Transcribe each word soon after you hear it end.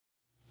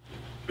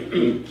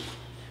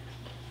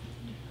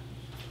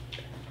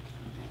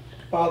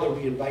Father,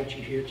 we invite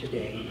you here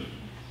today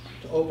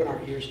to open our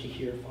ears to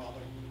hear, Father.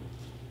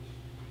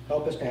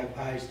 Help us to have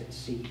eyes that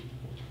see,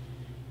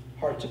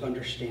 hearts of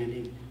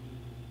understanding.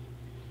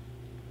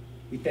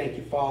 We thank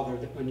you, Father,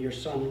 that when your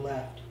Son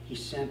left, he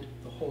sent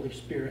the Holy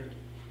Spirit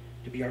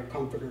to be our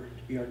comforter,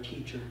 to be our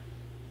teacher,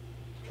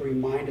 to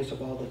remind us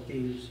of all the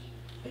things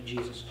that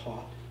Jesus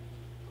taught.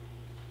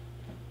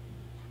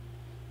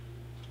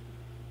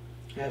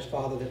 I ask,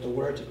 Father, that the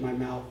words of my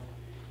mouth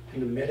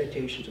and the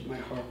meditations of my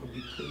heart would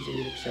be pleasing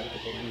and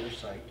acceptable in your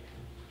sight.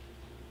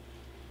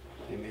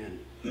 Amen.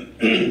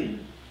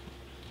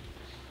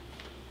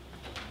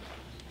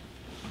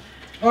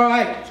 All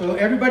right, so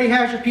everybody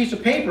has your piece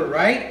of paper,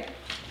 right?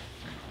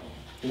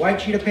 The white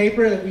sheet of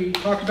paper that we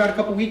talked about a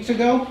couple weeks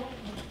ago.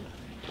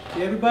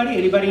 Everybody?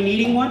 Anybody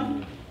needing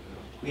one?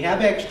 We have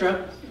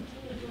extra.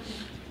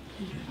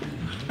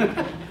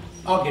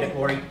 I'll get it,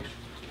 Lori.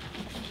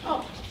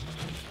 Oh.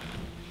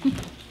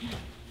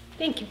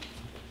 Thank you.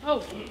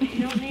 Oh,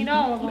 you don't need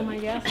all of them, I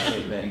guess.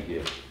 Hey, thank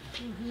you.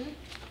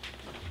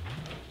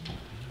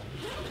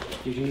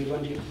 Did you need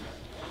one, Jim?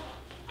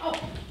 Oh.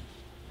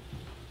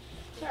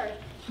 Sorry.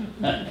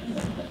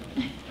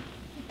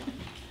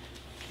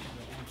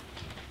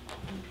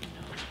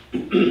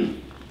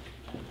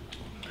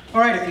 All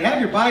right, if you have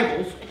your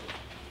Bibles,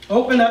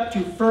 open up to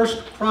 1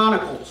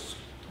 Chronicles.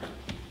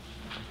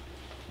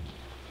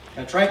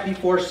 That's right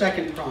before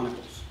 2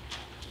 Chronicles.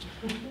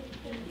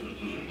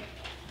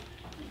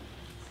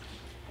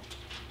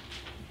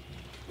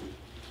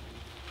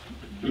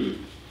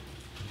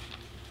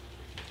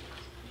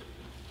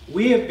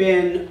 We have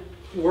been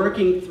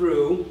working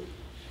through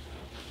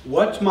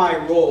what's my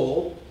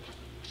role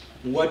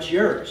and what's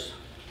yours.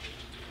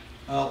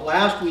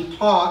 Last we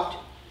talked,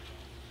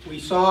 we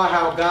saw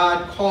how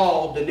God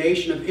called the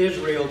nation of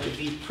Israel to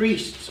be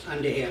priests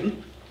unto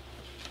him.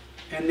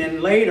 And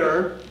then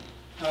later,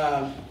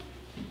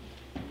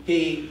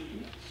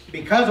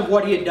 because of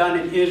what he had done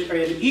in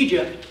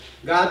Egypt,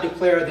 God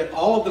declared that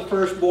all of the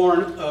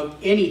firstborn of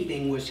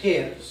anything was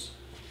his.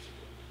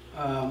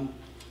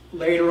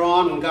 Later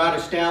on, when God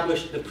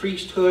established the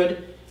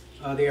priesthood,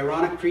 the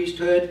Aaronic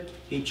priesthood,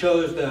 he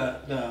chose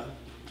the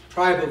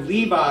tribe of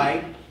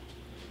Levi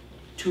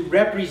to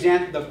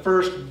represent the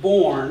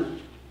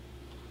firstborn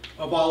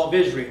of all of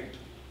Israel.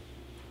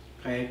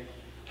 Okay?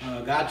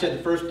 God said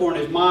the firstborn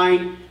is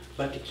mine,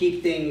 but to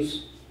keep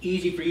things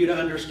easy for you to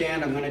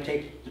understand, I'm going to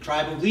take the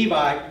tribe of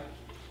Levi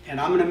and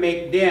I'm going to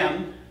make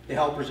them the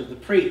helpers of the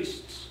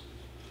priests.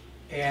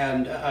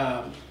 And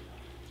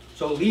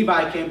so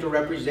Levi came to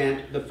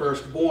represent the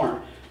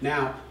firstborn.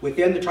 Now,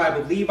 within the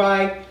tribe of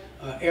Levi,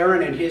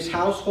 Aaron and his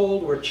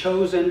household were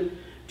chosen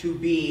to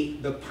be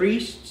the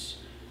priests.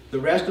 The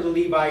rest of the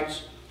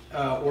Levites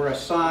were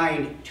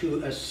assigned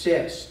to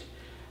assist.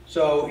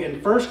 So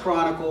in 1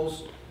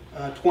 Chronicles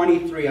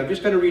 23, I'm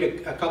just going to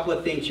read a couple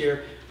of things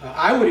here.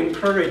 I would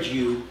encourage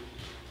you,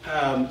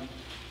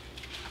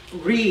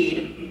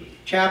 read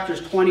chapters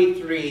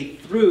 23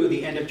 through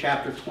the end of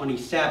chapter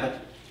 27.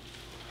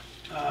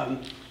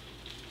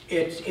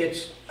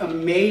 It's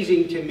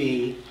amazing to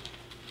me.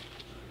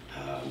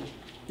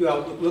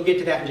 Well, we'll get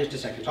to that in just a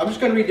second. So I'm just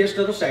going to read this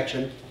little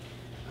section.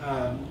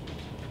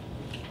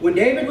 When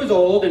David was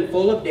old and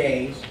full of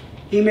days,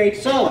 he made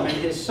Solomon,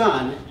 his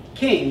son,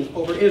 king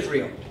over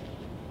Israel.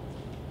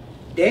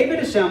 David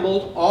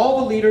assembled all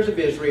the leaders of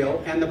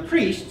Israel and the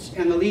priests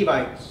and the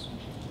Levites.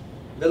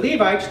 The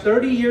Levites,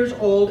 30 years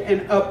old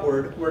and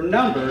upward, were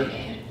numbered,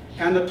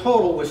 and the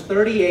total was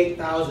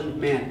 38,000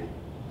 men.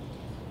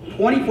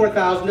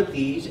 24,000 of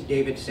these,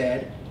 David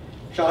said,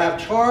 shall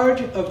have charge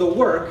of the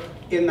work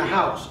in the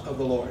house of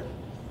the Lord.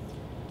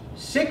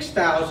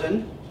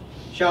 6,000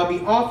 shall be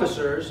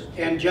officers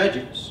and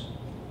judges.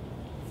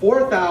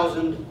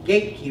 4,000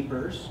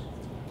 gatekeepers,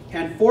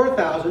 and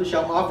 4,000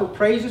 shall offer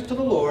praises to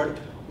the Lord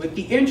with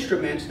the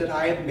instruments that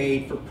I have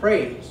made for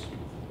praise.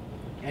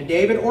 And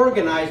David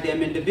organized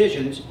them in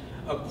divisions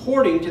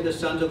according to the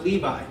sons of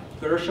Levi,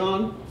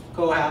 Gershon,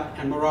 Kohath,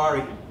 and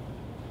Merari.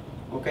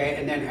 Okay,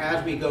 and then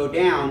as we go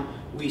down,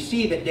 we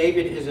see that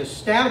David is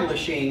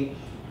establishing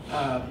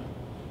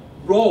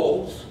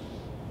roles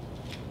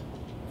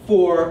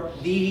for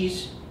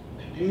these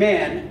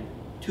men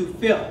to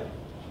fill.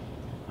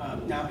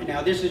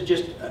 Now this is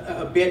just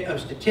a bit of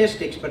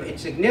statistics, but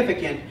it's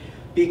significant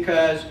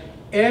because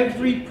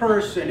every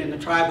person in the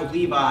tribe of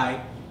Levi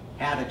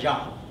had a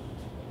job.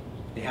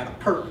 They had a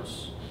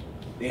purpose.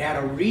 They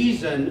had a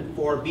reason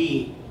for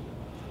being.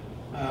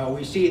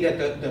 We see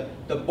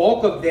that the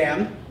bulk of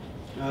them,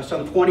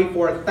 some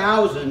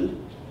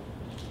 24,000,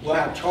 will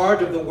have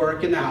charge of the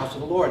work in the house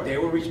of the Lord. They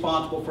were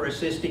responsible for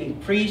assisting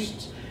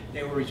priests.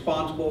 They were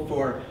responsible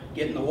for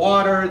getting the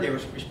water. They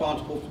were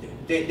responsible.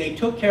 They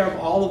took care of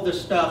all of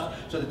this stuff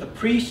so that the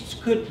priests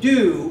could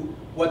do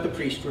what the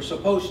priests were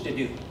supposed to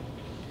do.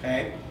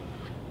 Okay?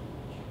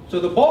 So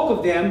the bulk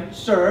of them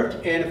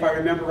served, and if I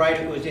remember right,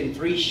 it was in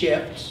 3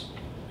 shifts.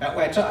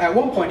 At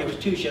one point it was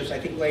 2 shifts. I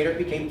think later it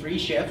became 3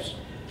 shifts.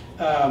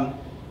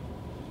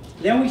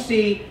 Then we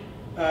see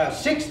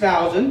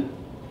 6,000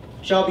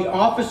 shall be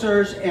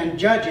officers and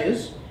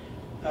judges,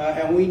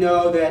 and we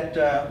know that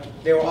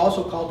they were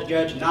also called to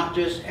judge not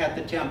just at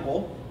the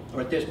temple,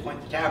 or at this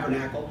point the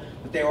tabernacle,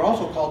 but they were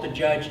also called to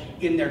judge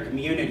in their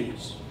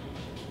communities.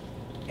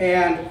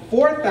 And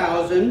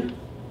 4,000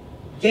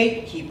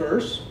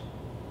 gatekeepers.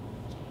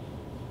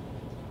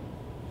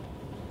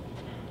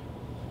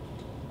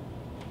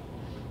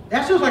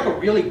 That sounds like a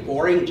really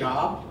boring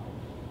job.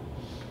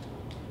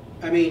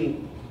 I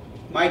mean,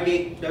 my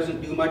gate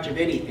doesn't do much of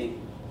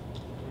anything.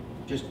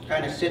 Just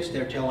kind of sits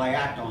there till I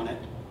act on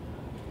it.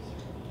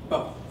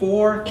 But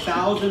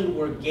 4,000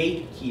 were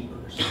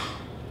gatekeepers.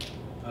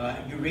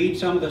 You read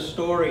some of the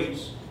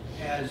stories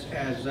as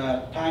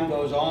time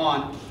goes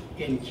on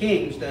in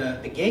Kings,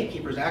 the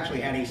gatekeepers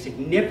actually had a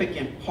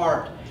significant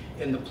part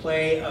in the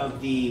play of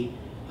the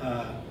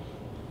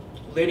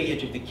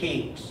lineage of the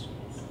kings.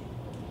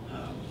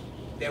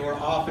 They were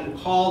often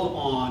called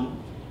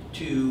on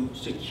to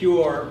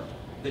secure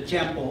the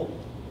temple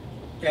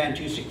and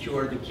to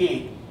secure the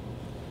king.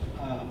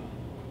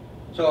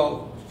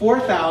 So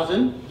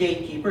 4,000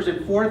 gatekeepers,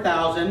 and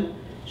 4,000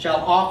 shall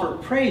offer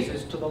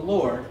praises to the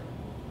Lord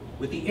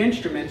with the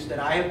instruments that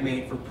I have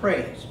made for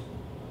praise.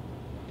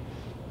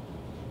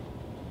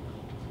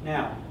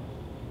 Now,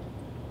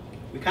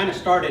 we kind of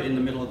started in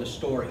the middle of the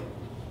story.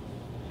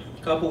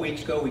 A couple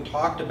weeks ago we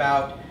talked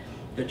about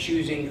the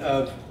choosing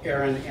of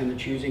Aaron and the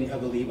choosing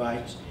of the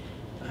Levites.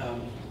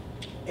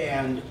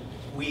 And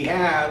we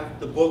have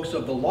the books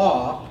of the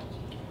law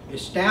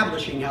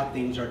establishing how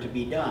things are to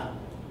be done.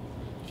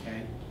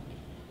 Okay?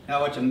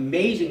 Now what's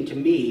amazing to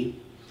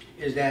me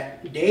is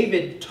that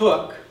David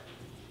took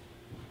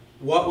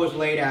what was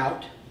laid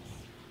out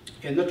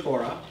in the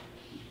Torah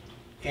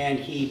and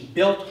he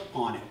built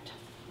on it.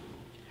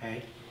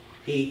 Okay?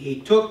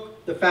 He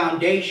took the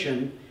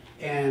foundation,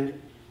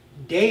 and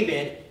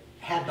David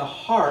had the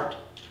heart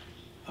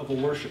of a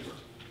worshiper.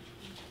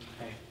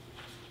 Okay?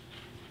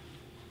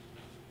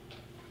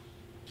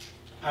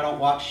 I don't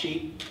watch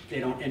sheep. They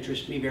don't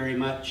interest me very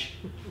much.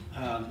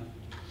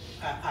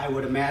 I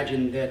would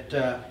imagine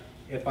that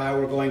if I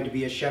were going to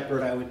be a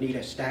shepherd, I would need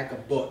a stack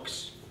of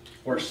books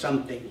or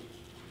something.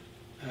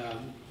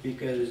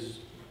 Because,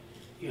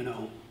 you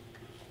know,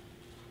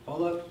 oh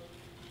look,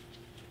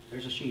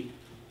 there's a sheep.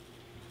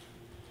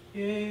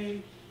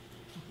 Yay.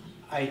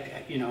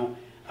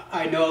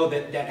 I know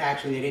that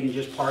actually they didn't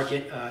just park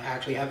it.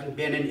 Actually, haven't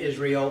been in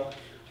Israel.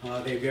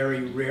 They very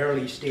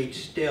rarely stayed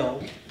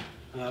still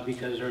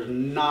because there's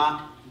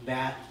not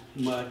that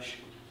much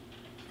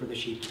for the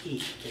sheep to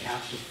eat. They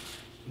have to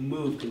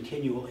move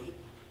continually.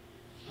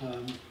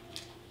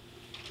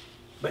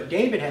 But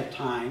David had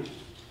time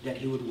that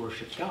he would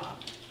worship God.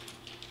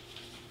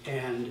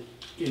 And,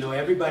 you know,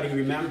 everybody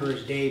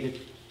remembers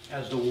David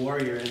as the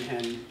warrior,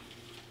 and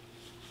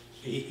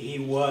he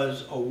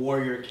was a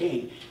warrior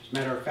king. As a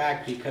matter of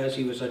fact, because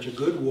he was such a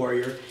good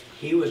warrior,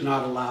 he was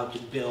not allowed to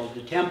build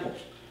the temple.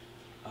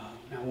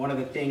 Now, one of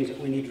the things that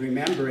we need to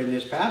remember in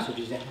this passage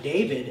is that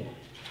David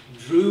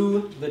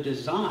drew the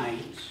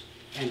designs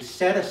and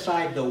set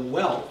aside the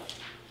wealth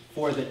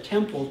for the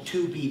temple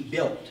to be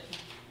built.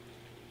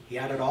 He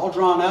had it all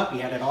drawn up, he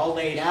had it all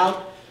laid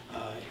out.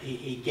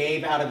 He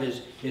gave out of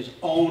his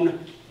own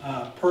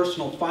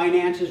personal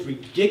finances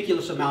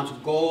ridiculous amounts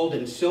of gold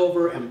and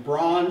silver and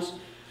bronze.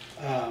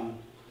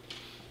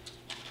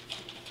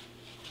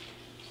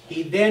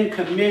 He then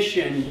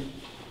commissioned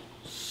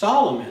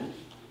Solomon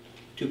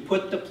to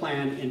put the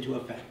plan into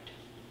effect.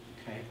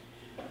 Okay?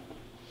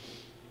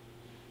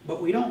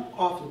 But we don't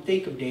often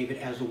think of David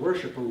as a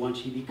worshiper once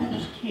he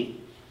becomes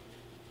king.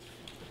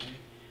 Okay?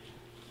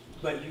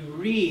 But you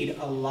read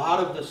a lot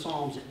of the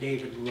Psalms that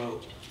David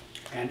wrote,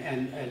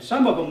 and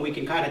some of them we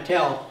can kind of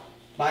tell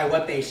by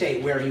what they say,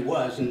 where he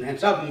was, and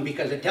some of them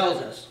because it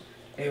tells us.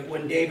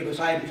 When David was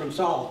hiding from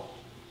Saul,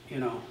 you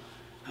know,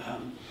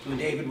 when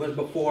David was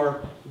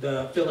before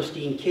the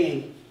Philistine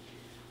king.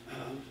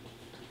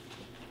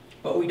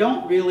 But we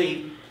don't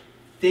really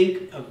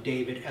think of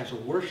David as a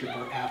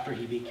worshiper after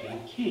he became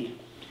king.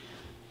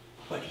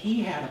 But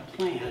he had a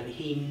plan.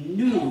 He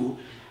knew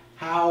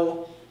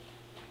how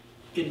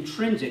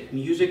intrinsic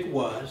music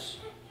was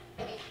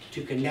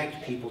to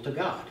connect people to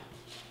God.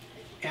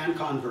 And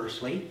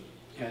conversely,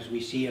 as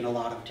we see in a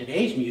lot of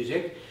today's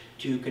music,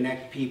 to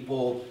connect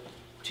people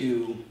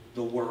to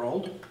the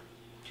world,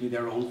 to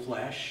their own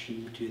flesh,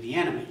 and to the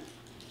enemy.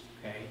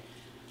 Okay?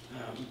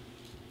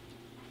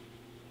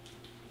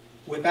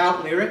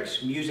 Without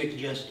lyrics, music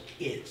just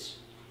is.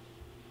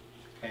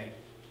 Okay?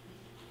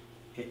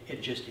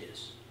 It just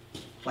is.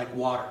 It's like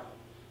water.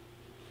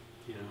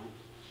 You know?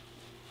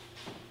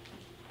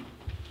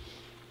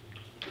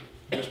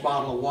 This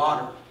bottle of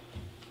water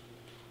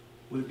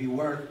would be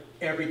worth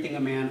everything a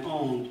man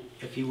owned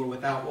if he were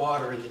without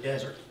water in the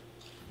desert.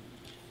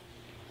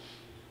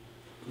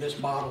 This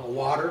bottle of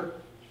water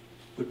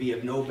would be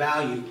of no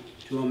value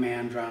to a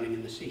man drowning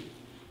in the sea.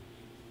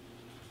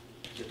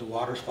 Is it the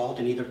water's fault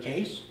in either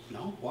case?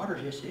 No, water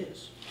just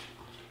is.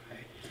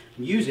 Okay.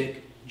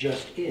 Music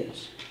just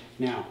is.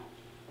 Now,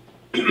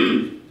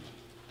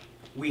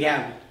 We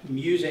have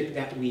music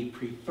that we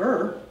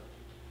prefer,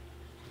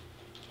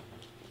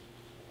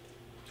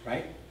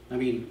 right? I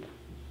mean,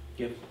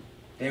 if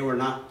they were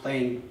not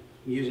playing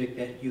music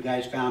that you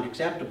guys found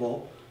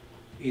acceptable,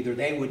 either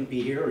they wouldn't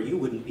be here or you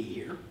wouldn't be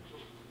here.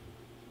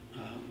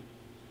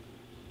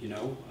 You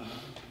know,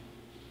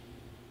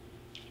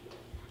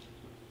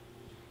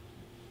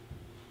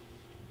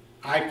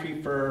 I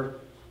prefer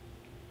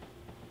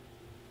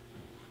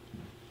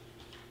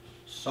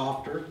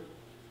softer,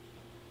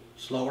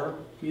 slower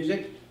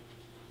music.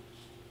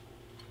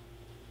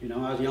 You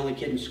know, I was the only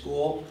kid in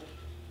school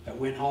that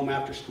went home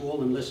after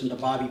school and listened to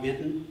Bobby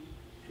Vinton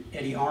and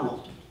Eddie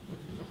Arnold.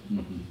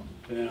 You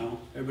know,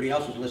 everybody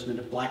else was listening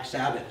to Black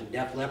Sabbath and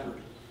Def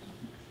Leppard.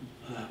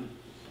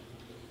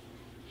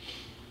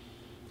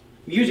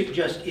 Music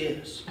just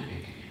is.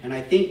 And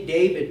I think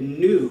David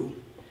knew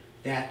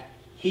that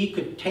he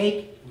could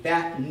take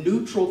that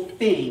neutral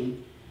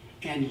thing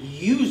and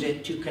use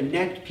it to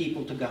connect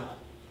people to God.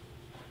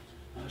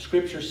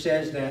 Scripture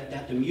says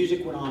that the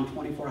music went on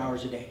 24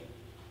 hours a day.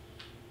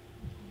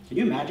 Can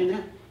you imagine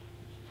that?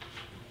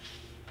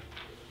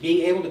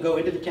 Being able to go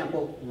into the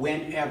temple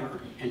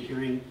whenever and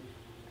hearing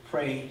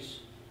praise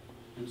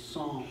and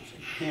songs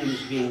and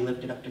hymns being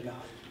lifted up to God.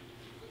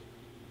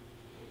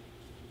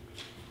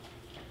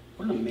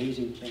 What an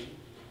amazing thing.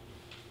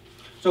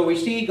 So we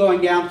see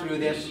going down through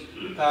this,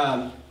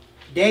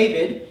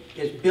 David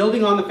is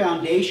building on the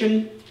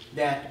foundation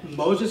that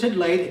Moses had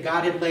laid, that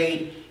God had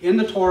laid in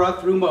the Torah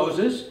through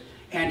Moses,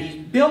 and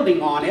he's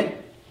building on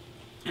it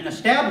and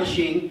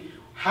establishing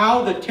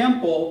how the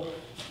temple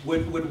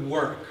would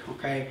work,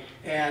 okay?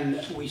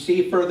 And we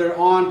see further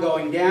on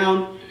going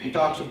down, he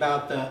talks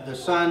about the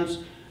sons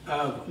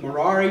of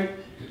Merari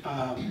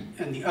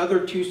and the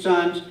other two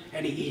sons,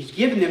 and he's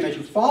given them, as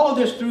you follow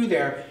this through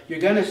there, you're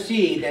going to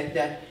see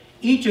that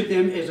each of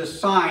them is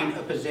assigned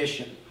a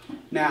position.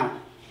 Now,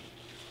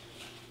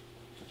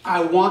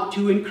 I want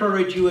to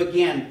encourage you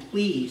again,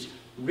 please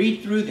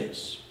read through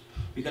this.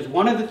 Because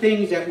one of the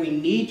things that we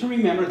need to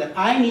remember, that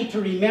I need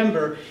to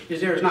remember, is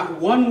there is not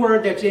one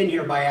word that's in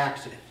here by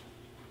accident.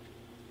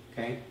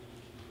 Okay?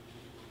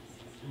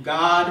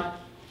 God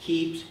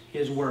keeps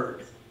His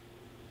word.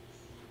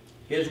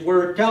 His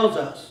word tells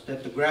us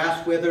that the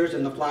grass withers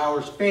and the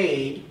flowers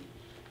fade,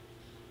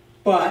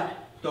 but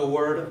the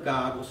word of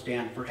God will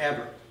stand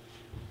forever.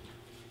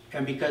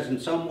 And because in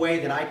some way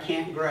that I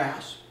can't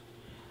grasp,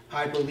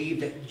 I believe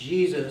that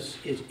Jesus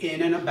is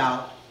in and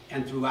about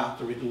and throughout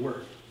the written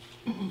word.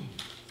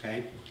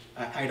 Okay?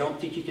 I don't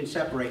think you can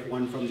separate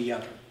one from the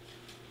other.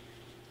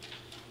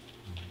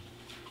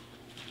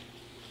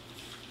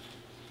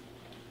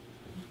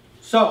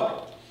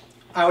 So,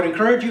 I would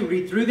encourage you to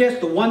read through this.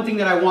 The one thing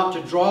that I want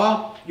to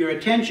draw your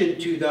attention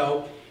to,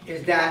 though,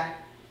 is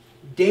that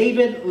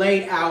David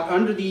laid out,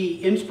 under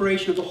the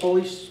inspiration of the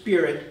Holy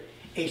Spirit,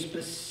 a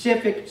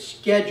specific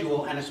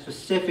schedule and a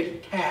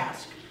specific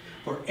task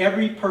for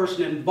every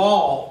person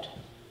involved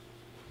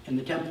in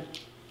the temple.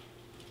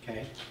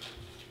 Okay?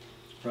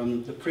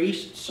 From the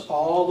priests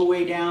all the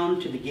way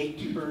down to the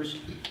gatekeepers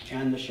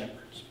and the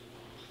shepherds.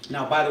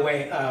 Now, by the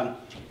way,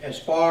 as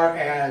far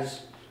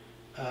as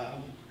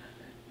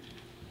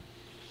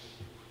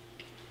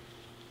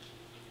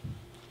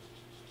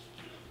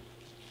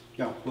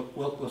no,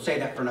 we'll say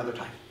that for another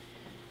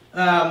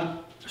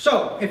time.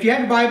 So, if you have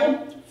your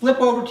Bible, flip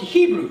over to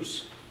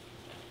Hebrews.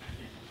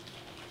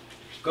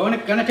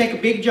 Gonna take a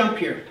big jump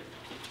here.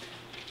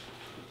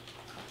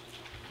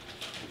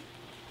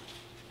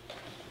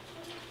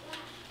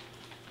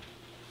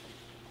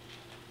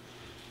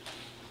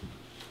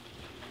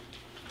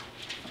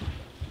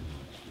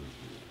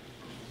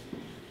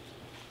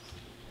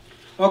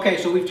 Okay,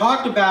 so we've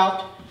talked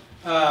about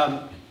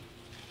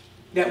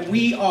that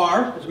we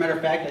are, as a matter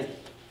of fact,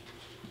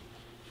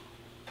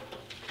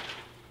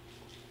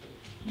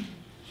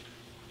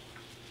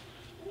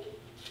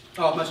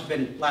 oh, it must have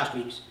been last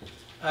week's.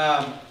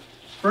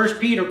 1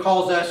 Peter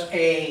calls us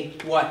a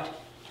what?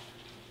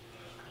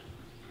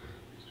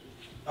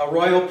 A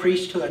royal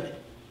priesthood.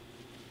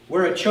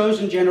 We're a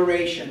chosen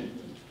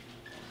generation.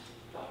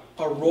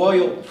 A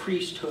royal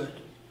priesthood.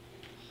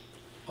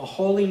 A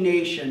holy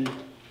nation.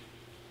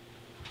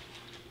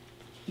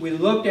 We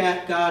looked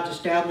at God's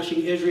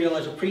establishing Israel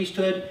as a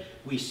priesthood.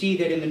 We see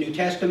that in the New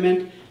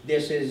Testament,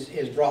 this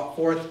is brought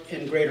forth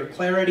in greater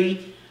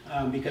clarity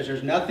because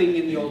there's nothing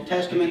in the Old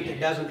Testament that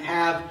doesn't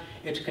have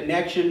its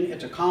connection,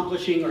 its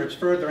accomplishing, or its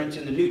furtherance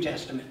in the New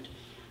Testament.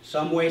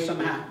 Some way,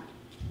 somehow.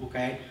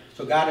 Okay?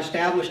 So God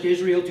established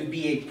Israel to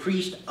be a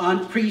priests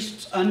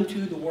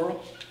unto the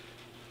world.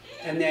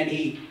 And then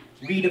He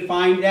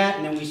redefined that,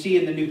 and then we see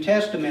in the New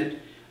Testament,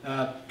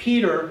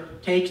 Peter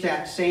takes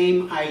that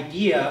same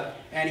idea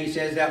and he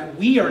says that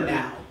we are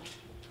now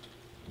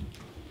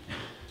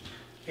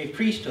a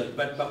priesthood.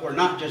 But we're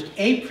not just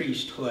a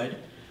priesthood,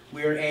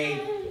 we're a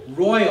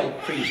royal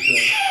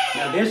priesthood.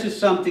 Now this is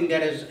something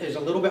that is a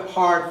little bit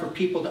hard for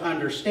people to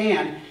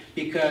understand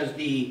because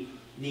the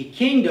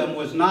kingdom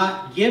was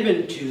not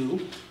given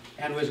to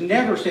and was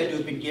never said to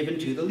have been given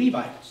to the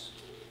Levites.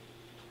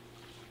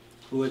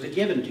 Who was it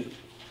given to?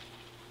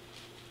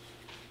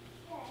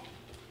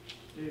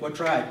 What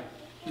tribe?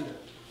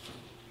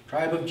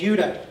 Tribe of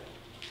Judah.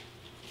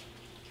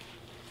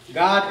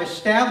 God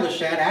established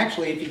that.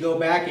 Actually, if you go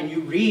back and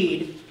you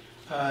read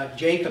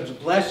Jacob's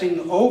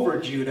blessing over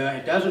Judah,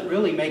 it doesn't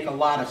really make a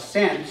lot of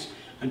sense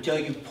until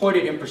you put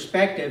it in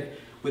perspective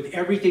with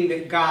everything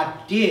that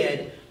God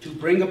did to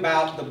bring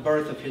about the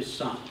birth of his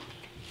son.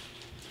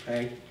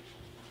 Okay?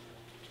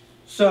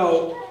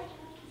 So,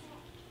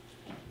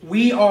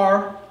 we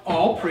are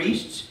all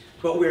priests,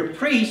 but we're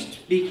priests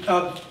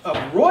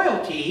of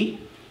royalty,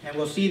 and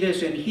we'll see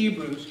this in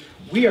Hebrews.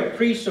 We are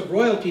priests of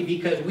royalty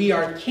because we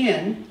are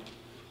kin,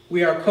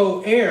 we are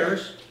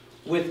co-heirs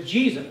with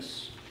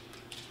Jesus,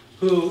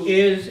 who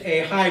is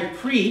a high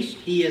priest.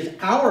 He is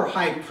our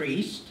high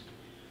priest,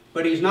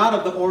 but he's not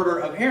of the order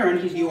of Aaron,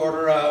 he's the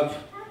order of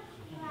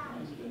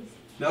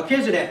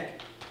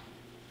Melchizedek.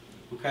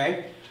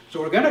 Okay?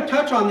 So we're going to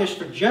touch on this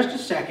for just a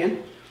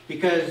second,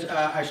 because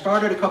I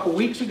started a couple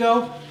weeks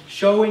ago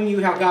showing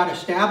you how God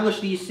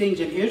established these things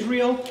in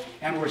Israel,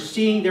 and we're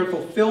seeing their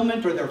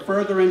fulfillment or their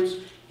furtherance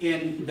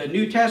in the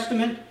New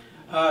Testament.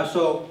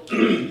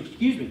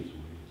 Excuse me.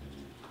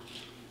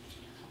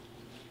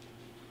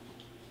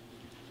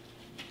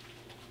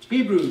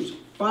 Hebrews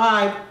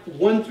 5,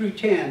 1 through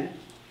 10.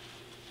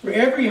 For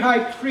every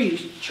high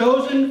priest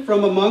chosen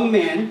from among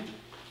men,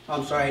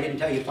 I'm sorry, I didn't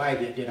tell you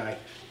 5 yet, did I?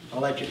 I'll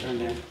let you turn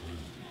that.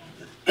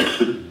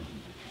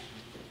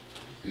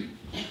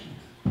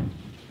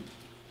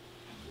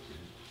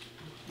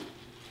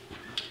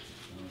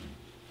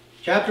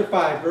 Chapter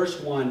 5, verse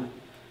 1.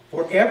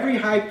 For every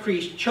high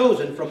priest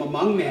chosen from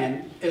among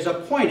men is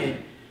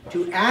appointed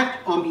to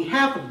act on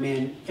behalf of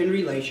men in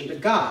relation to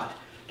God,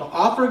 to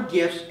offer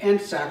gifts and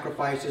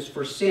sacrifices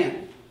for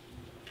sin.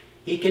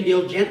 He can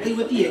deal gently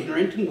with the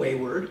ignorant and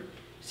wayward,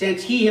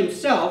 since he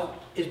himself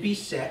is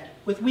beset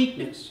with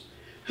weakness.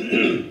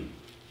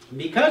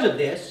 Because of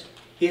this,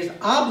 he is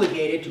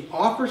obligated to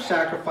offer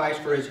sacrifice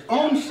for his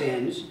own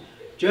sins,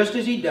 just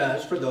as he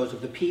does for those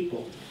of the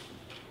people.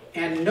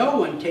 And no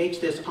one takes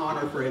this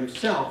honor for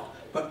himself,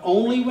 but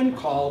only when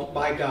called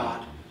by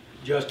God,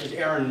 just as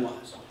Aaron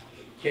was.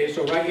 Okay,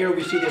 so right here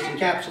we see this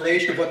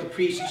encapsulation of what the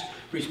priest's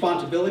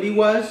responsibility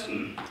was.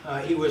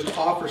 He was to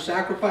offer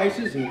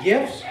sacrifices and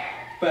gifts,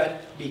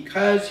 but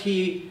because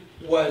he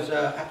was,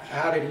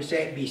 how did he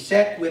say it,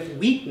 beset with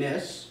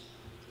weakness,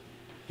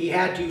 he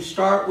had to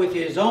start with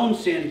his own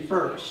sin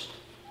first.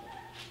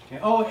 Okay.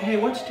 Oh, hey,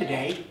 what's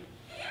today?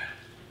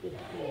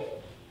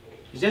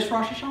 Is this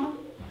Rosh Hashanah? Or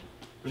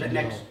is that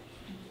next?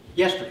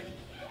 Yesterday?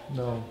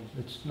 No,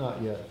 it's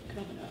not yet.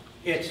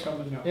 It's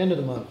coming up. End of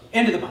the month.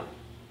 End of the month.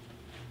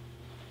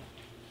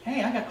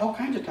 Hey, I got all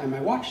kinds of time. My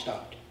watch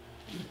stopped.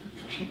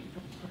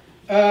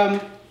 All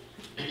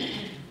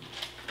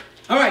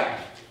right,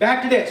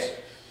 back to this.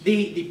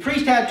 The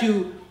priest had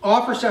to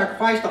offer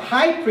sacrifice. The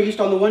high priest,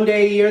 on the one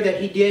day a year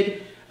that he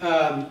did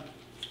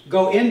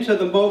go into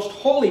the most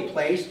holy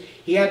place,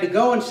 he had to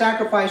go and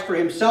sacrifice for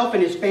himself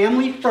and his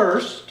family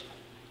first,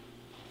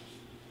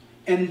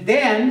 and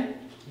then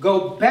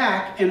go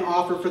back and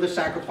offer for the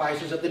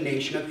sacrifices of the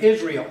nation of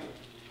Israel.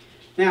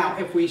 Now,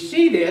 if we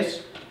see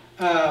this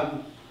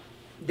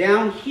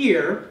down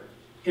here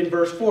in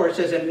verse 4, it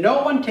says, and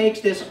no one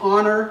takes this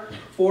honor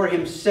for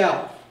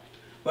himself,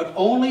 but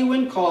only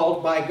when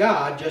called by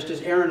God, just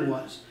as Aaron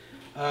was.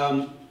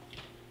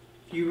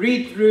 You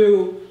read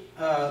through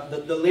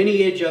the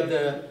lineage of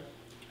the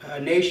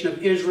nation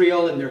of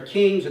Israel and their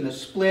kings and the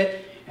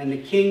split, and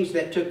the kings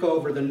that took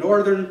over the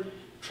northern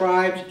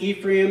tribes,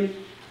 Ephraim.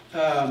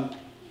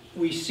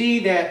 We see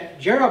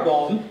that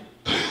Jeroboam,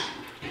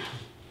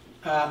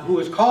 who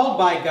was called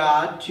by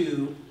God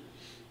to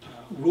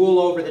rule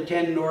over the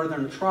 10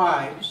 northern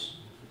tribes,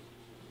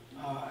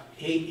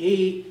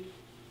 he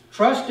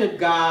trusted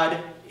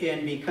God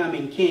in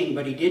becoming king,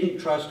 but he didn't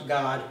trust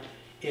God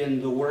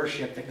in the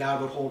worship, that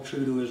God would hold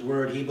true to his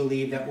word. He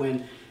believed that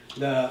when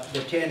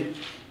the 10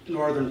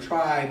 northern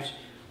tribes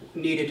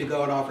needed to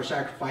go and offer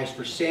sacrifice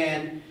for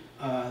sin,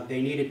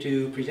 they needed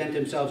to present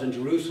themselves in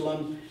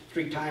Jerusalem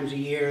 3 times a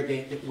year.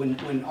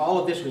 When all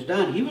of this was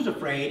done, he was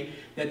afraid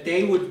that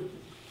they would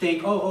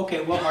think, oh,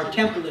 okay, well, our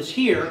temple is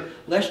here.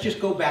 Let's just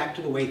go back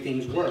to the way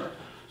things were.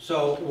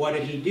 So what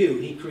did he do?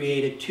 He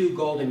created 2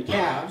 golden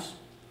calves,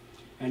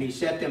 and he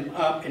set them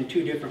up in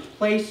 2 different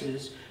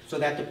places so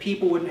that the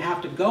people wouldn't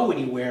have to go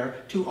anywhere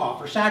to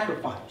offer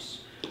sacrifice.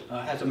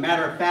 As a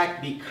matter of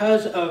fact,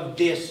 because of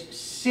this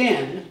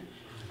sin,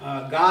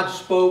 God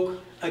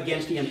spoke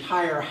against the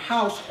entire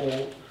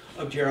household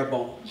of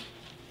Jeroboam.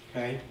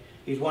 Okay?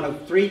 He's one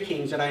of 3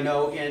 kings that I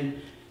know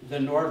in the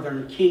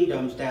northern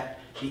kingdoms that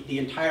the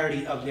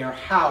entirety of their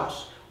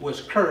house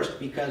was cursed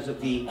because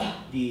of the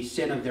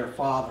sin of their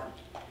father.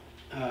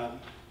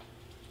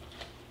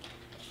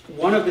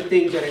 One of the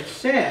things that it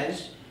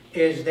says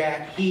is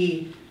that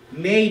he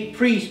made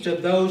priests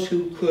of those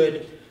who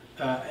could,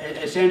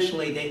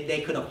 essentially,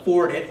 they could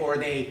afford it, or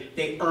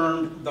they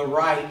earned the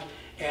right,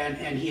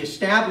 and he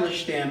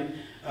established them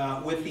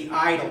with the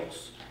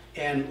idols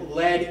and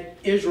led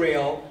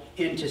Israel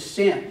into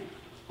sin.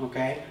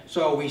 Okay,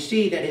 so we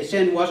see that his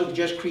sin wasn't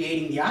just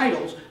creating the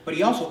idols, but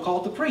he also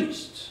called the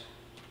priests.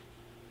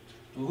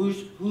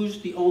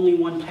 Who's the only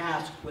one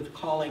tasked with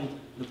calling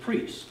the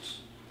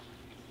priests?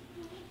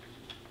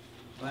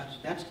 Well,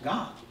 that's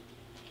God.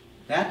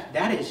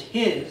 That is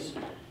his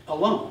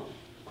alone.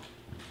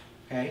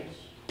 Okay?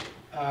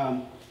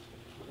 No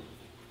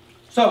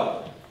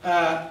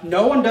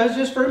one does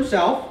this for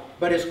himself,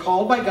 but is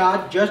called by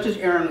God just as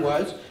Aaron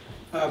was.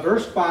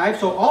 Verse 5,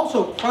 so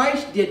also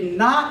Christ did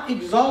not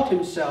exalt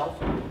himself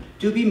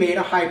to be made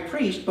a high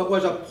priest, but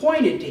was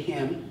appointed to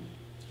him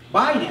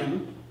by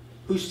him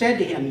who said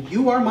to him,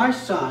 you are my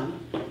son,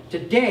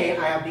 today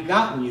I have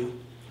begotten you.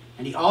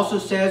 And he also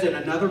says in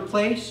another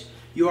place,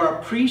 you are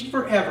a priest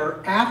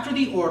forever after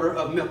the order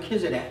of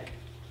Melchizedek.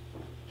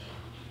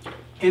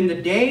 In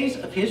the days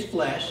of his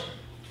flesh,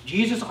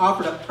 Jesus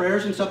offered up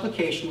prayers and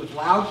supplication with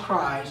loud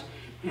cries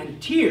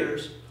and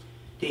tears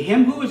to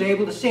him who was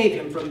able to save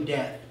him from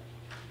death.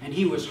 And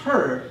he was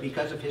heard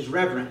because of his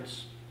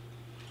reverence.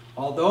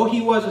 Although he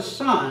was a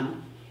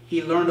son,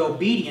 he learned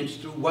obedience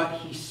through what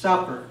he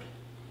suffered.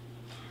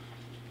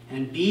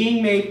 And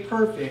being made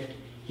perfect,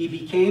 he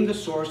became the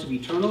source of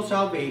eternal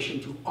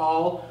salvation to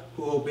all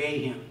who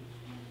obey him,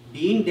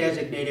 being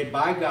designated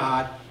by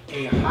God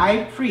a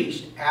high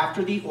priest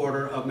after the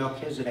order of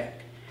Melchizedek.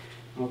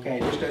 Okay,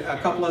 just a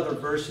couple other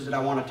verses that I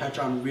want to touch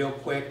on real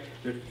quick.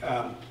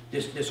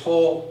 This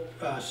whole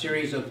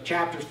series of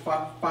chapters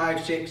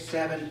 5, 6,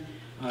 7,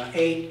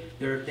 8,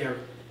 they're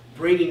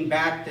bringing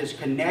back this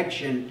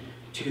connection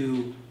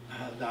to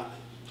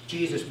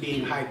Jesus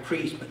being high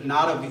priest, but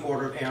not of the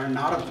order of Aaron,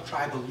 not of the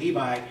tribe of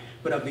Levi,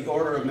 but of the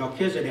order of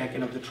Melchizedek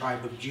and of the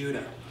tribe of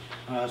Judah.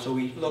 So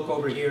we look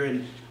over here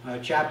in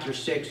chapter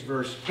 6,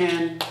 verse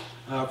 10.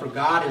 For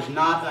God is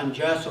not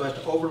unjust so as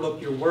to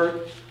overlook your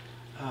work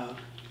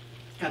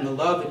and the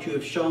love that you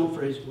have shown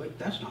for his... Wait,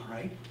 that's not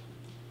right.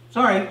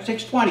 Sorry,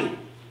 6:20.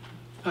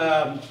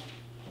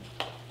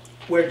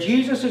 Where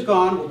Jesus is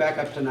gone, we'll back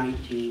up to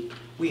 19.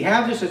 We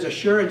have this as a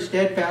sure and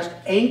steadfast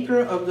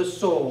anchor of the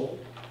soul,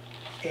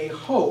 a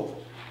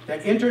hope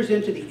that enters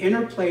into the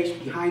inner place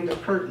behind the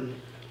curtain,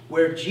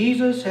 where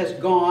Jesus has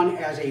gone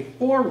as a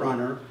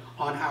forerunner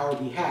on our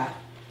behalf,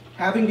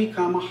 having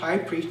become a high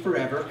priest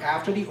forever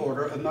after the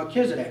order of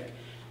Melchizedek.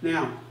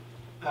 Now,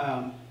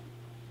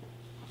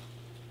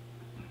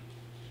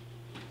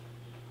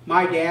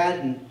 my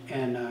dad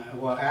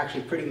well,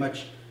 actually pretty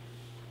much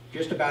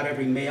just about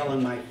every male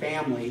in my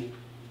family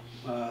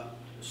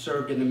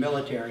served in the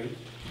military.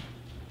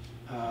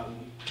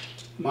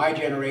 My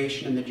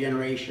generation and the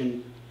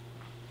generation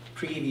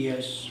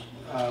previous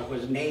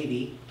was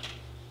Navy,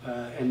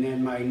 and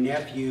then my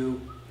nephew,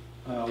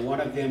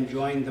 one of them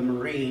joined the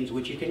Marines,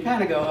 which you can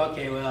kind of go,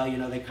 okay, well, you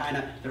know,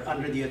 they're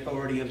under the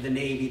authority of the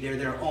Navy, they're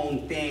their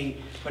own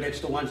thing, but it's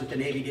the ones that the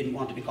Navy didn't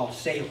want to be called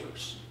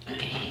sailors.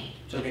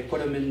 So they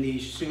put them in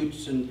these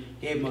suits and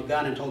gave them a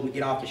gun and told them to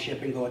get off the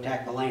ship and go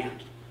attack the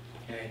land.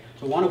 Okay?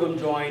 So one of them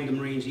joined the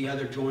Marines, the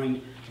other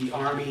joined the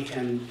Army,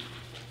 and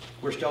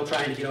we're still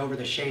trying to get over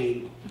the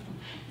shame.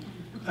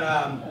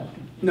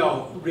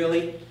 No,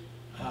 really,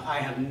 I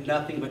have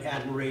nothing but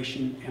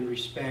admiration and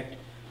respect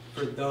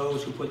for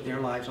those who put their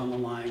lives on the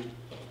line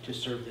to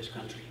serve this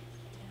country.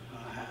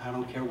 I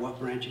don't care what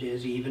branch it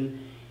is,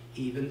 even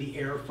the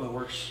Air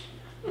Force,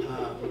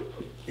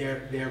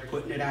 they're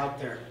putting it out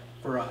there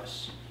for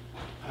us.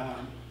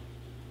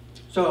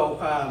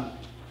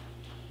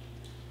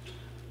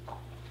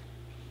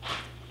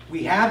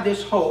 We have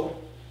this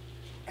hope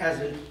as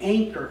an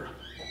anchor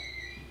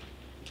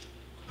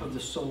of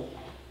the soul.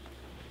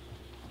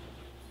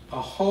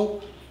 A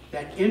hope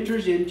that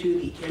enters into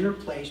the inner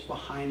place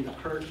behind the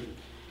curtain.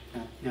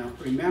 Now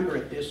remember,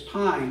 at this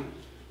time,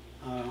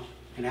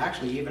 and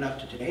actually even up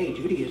to today,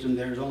 Judaism,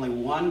 there's only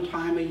one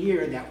time a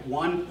year that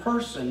one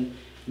person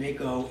may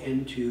go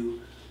into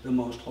the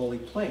most holy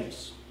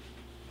place.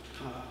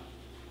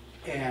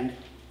 And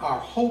our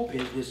hope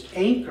is, this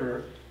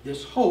anchor,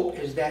 this hope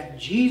is that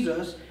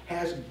Jesus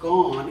has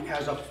gone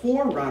as a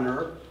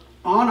forerunner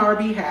on our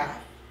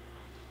behalf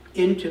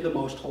into the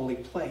most holy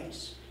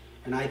place.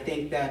 And I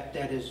think that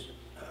is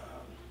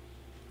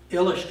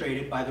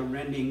illustrated by the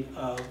rending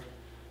of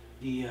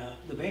the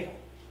veil.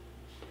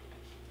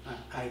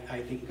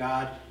 I think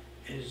God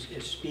is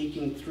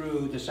speaking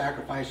through the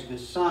sacrifice of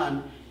his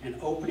Son and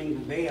opening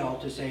the veil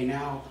to say,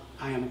 now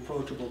I am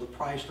approachable. The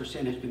price for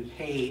sin has been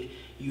paid.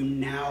 You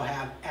now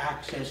have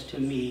access to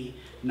me,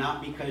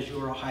 not because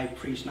you're a high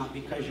priest, not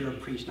because you're a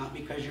priest, not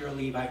because you're a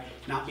Levite,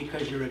 not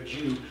because you're a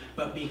Jew,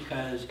 but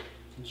because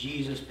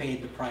Jesus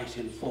paid the price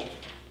in full.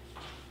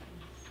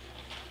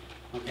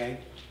 Okay?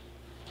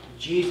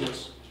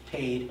 Jesus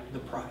paid the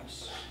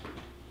price.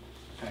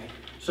 Okay?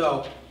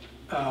 So,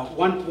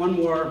 one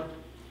more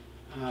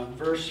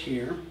verse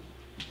here.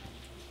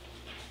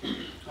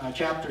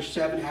 Chapter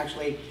 7,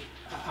 actually,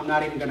 I'm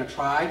not even going to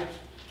try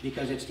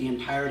because it's the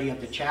entirety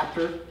of the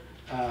chapter.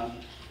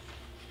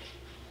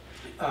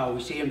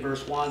 We see in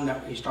verse 1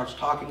 that he starts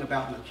talking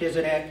about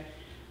Melchizedek.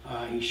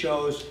 He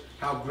shows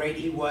how great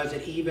he was,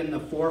 that even the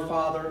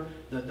forefather,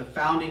 the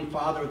founding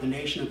father of the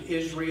nation of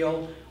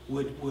Israel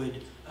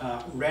would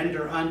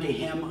render unto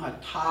him a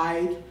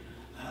tithe.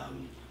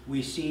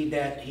 We see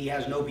that he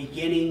has no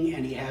beginning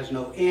and he has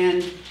no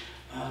end.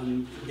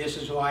 This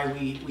is why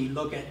we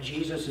look at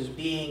Jesus as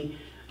being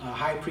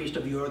high priest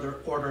of the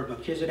order of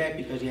Melchizedek,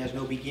 because he has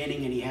no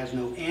beginning and he has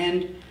no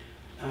end.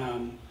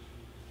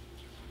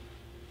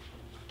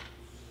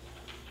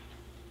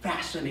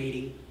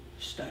 Fascinating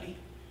study.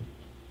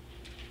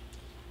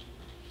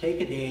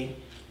 Take a day,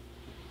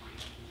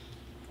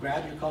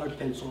 grab your colored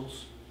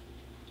pencils.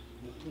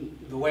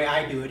 The way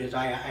I do it is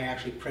I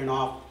actually print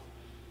off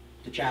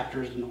the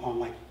chapters on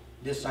like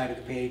this side of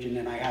the page, and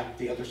then I have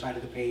the other side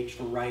of the page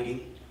for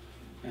writing.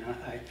 And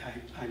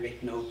I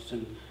make notes,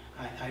 and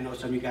I know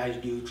some of you guys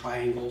do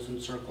triangles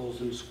and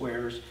circles and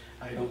squares.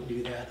 I don't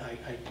do that.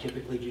 I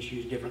typically just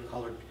use different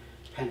colored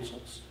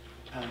pencils.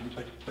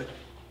 But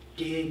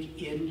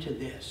dig into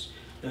this.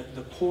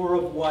 The core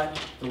of what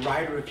the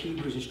writer of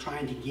Hebrews is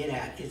trying to get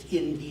at is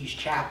in these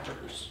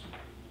chapters.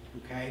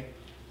 Okay?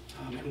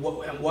 And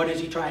what is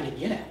he trying to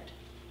get at?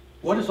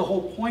 What is the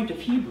whole point of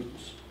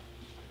Hebrews?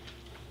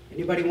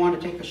 Anybody want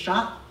to take a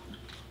shot?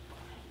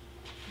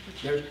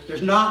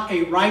 There's not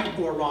a right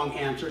or wrong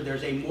answer.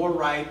 There's a more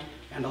right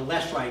and a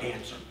less right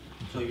answer.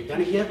 So you're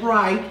going to get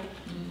right,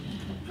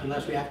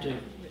 unless we have to,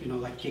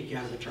 like kick you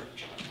out of the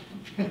church.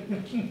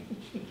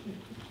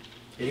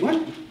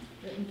 Anyone?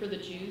 Written for the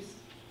Jews.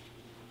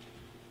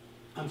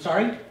 I'm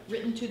sorry?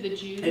 Written to the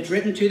Jews. It's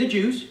written to the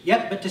Jews.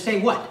 Yep, but to say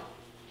what?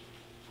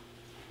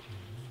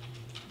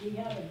 We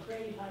have a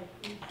great high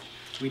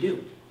priest. We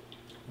do.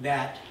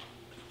 That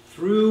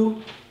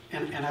through,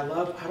 and I don't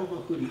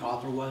know who the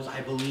author was.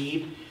 I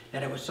believe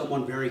that it was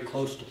someone very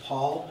close to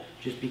Paul,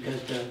 just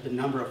because the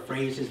number of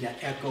phrases that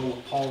echo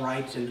what Paul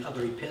writes in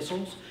other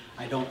epistles.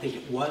 I don't think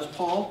it was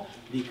Paul,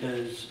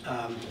 because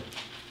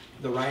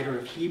the writer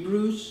of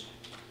Hebrews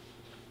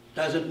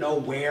doesn't know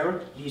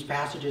where these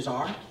passages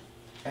are.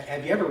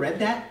 Have you ever read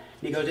that?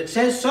 And he goes, it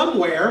says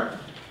somewhere.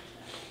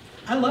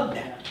 I love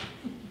that.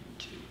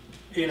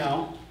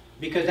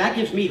 Because that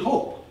gives me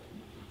hope.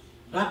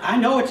 I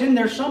know it's in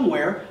there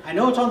somewhere. I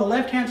know it's on the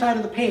left-hand side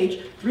of the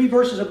page, 3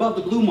 verses above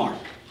the blue mark.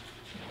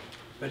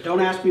 But don't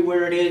ask me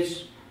where it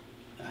is.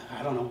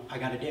 I don't know. I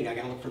got to dig. I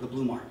got to look for the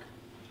blue mark.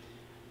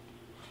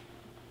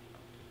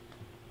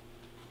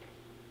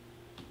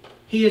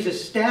 He is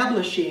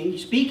establishing,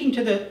 speaking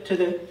to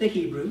the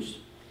Hebrews,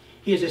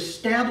 he is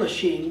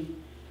establishing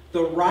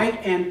the right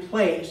and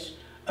place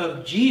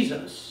of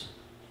Jesus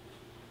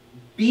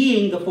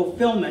being the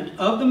fulfillment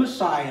of the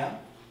Messiah,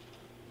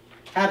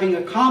 having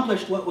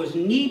accomplished what was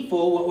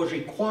needful, what was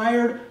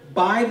required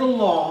by the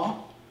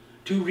law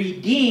to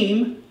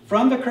redeem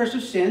from the curse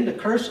of sin, the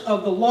curse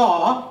of the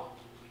law,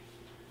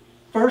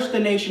 first the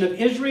nation of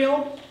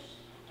Israel,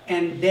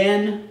 and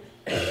then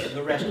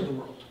the rest of the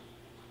world.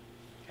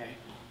 Okay?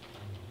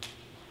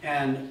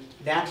 And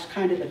that's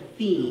kind of the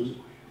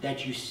theme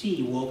that you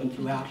see woven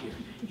throughout here.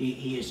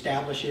 He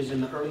establishes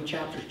in the early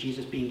chapters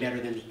Jesus being better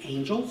than the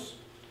angels,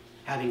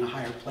 having a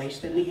higher place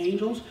than the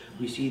angels.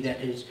 We see that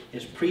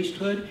his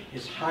priesthood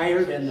is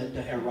higher than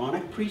the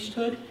Aaronic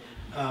priesthood.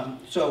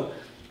 So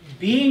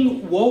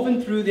being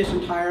woven through this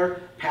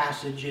entire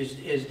passage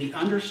is the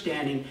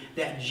understanding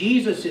that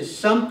Jesus is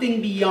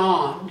something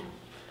beyond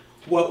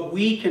what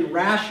we can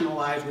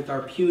rationalize with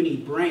our puny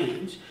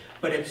brains,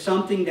 but it's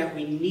something that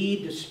we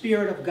need the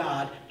Spirit of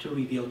God to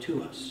reveal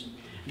to us.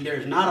 And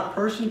there's not a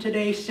person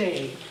today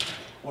saved,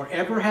 or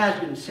ever has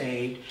been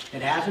saved,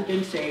 that hasn't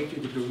been saved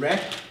through the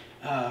direct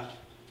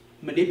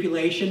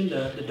manipulation,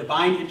 the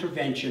divine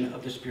intervention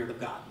of the Spirit of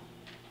God.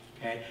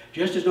 Okay?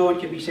 Just as no one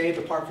can be saved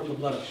apart from the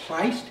blood of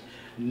Christ,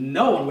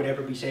 no one would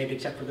ever be saved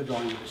except for the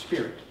drawing of the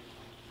Spirit.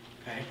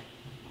 Okay?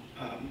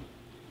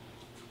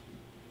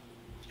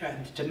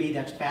 To me,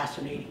 that's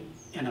fascinating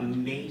and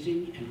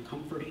amazing and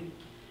comforting,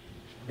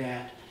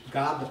 that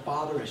God the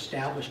Father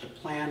established a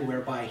plan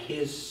whereby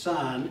his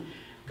Son,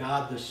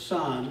 God the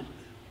Son,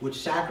 would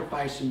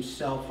sacrifice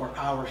himself for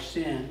our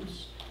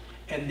sins,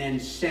 and then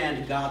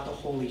send God the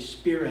Holy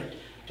Spirit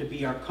to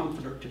be our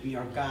comforter, to be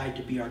our guide,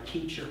 to be our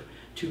teacher,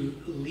 to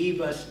leave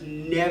us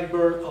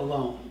never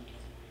alone.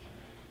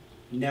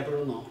 Never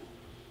alone.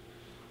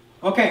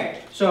 Okay,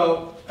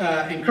 so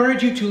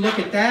encourage you to look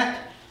at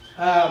that.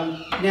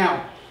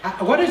 Now,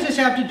 what does this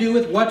have to do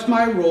with what's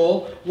my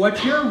role,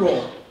 what's your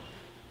role?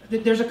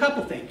 There's a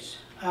couple things.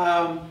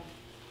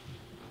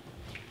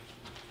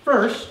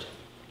 First,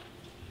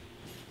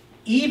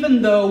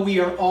 even though we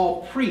are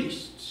all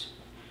priests,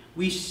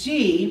 we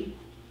see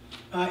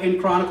in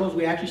Chronicles,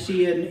 we actually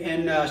see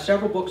in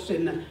several books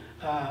in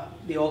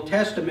the Old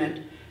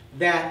Testament,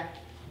 that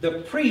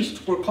the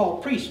priests were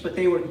called priests, but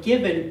they were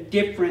given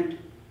different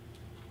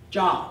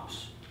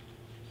jobs.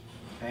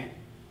 Okay?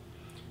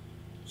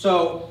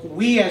 So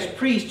we as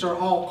priests are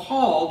all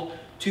called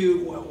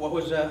to, what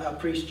was a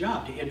priest's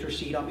job? To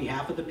intercede on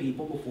behalf of the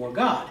people before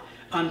God,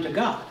 unto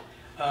God.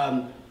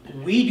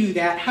 We do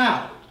that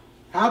how?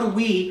 How do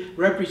we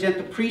represent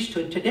the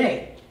priesthood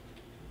today?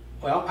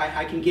 Well,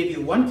 I can give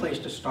you one place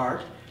to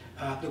start,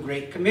 the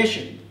Great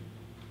Commission.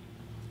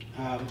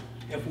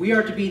 If we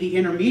are to be the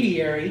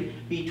intermediary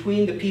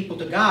between the people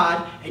to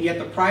God, and yet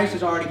the price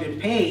has already been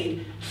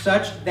paid,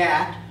 such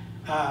that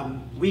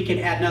we can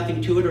add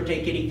nothing to it or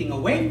take anything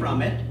away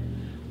from it,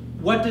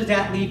 what does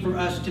that leave for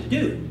us to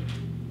do?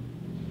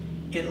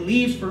 It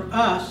leaves for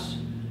us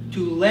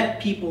to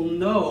let people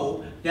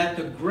know that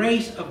the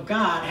grace of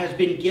God has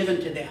been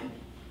given to them,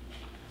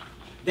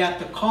 that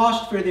the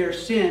cost for their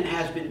sin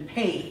has been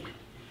paid,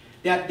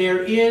 that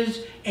there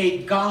is a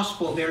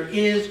gospel, there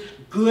is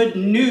good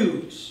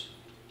news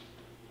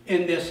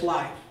in this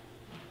life.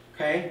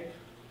 Okay?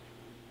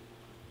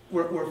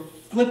 We're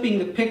flipping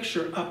the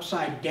picture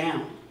upside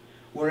down.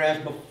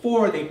 Whereas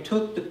before they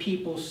took the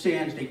people's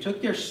sins, they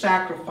took their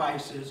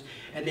sacrifices,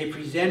 and they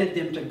presented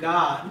them to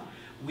God.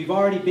 We've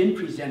already been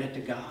presented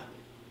to God.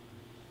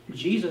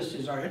 Jesus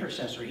is our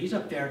intercessor. He's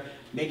up there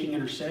making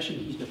intercession.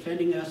 He's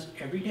defending us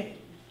every day.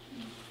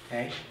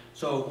 Okay?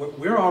 So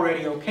we're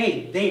already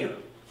okay there.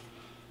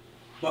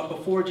 But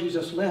before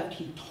Jesus left,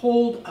 he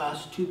told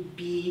us to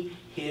be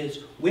his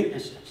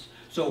witnesses.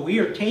 So we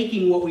are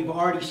taking what we've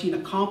already seen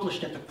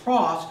accomplished at the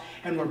cross,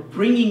 and we're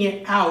bringing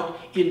it out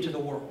into the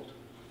world.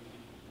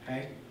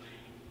 Okay?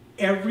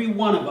 Every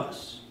one of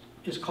us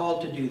is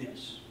called to do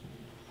this.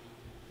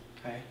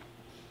 Okay?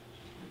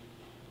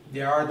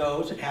 There are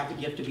those that have the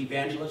gift of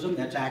evangelism.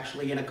 That's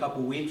actually in a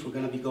couple weeks. We're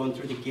going to be going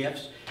through the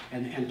gifts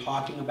and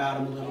talking about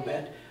them a little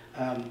bit.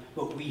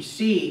 But we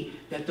see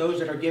that those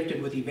that are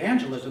gifted with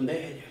evangelism,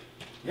 they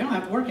don't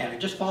have to work at it. It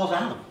just falls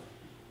out of them.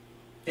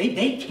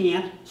 They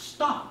can't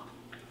stop.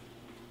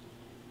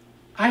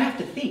 I have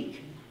to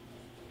think.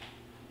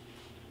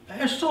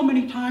 There's so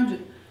many times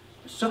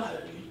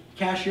that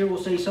cashier will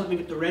say something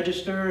at the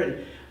register,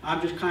 and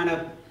I'm just kind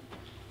of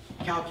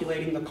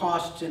calculating the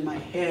costs in my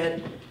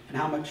head and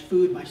how much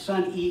food my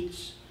son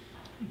eats.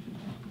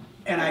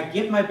 And I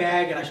get my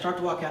bag and I start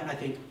to walk out and I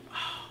think,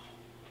 oh,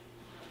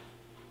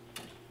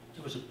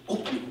 there was an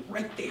opening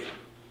right there.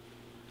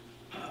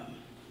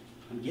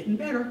 I'm getting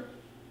better.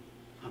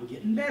 I'm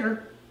getting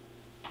better.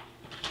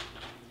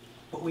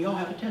 But we all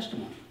have a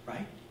testimony,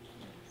 right?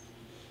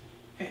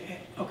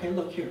 Okay,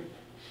 look here.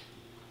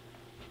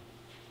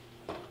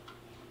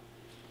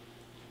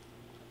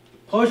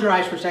 Close your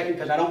eyes for a second,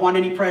 because I don't want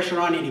any pressure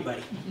on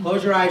anybody.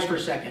 Close your eyes for a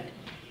second.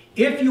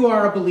 If you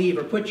are a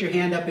believer, put your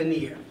hand up in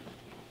the air.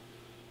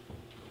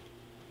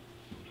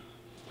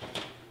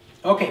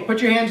 Okay,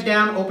 put your hands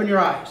down, open your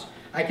eyes.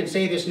 I can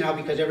say this now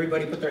because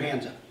everybody put their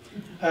hands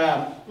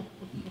up.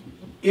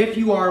 If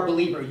you are a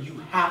believer,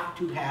 you have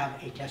to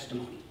have a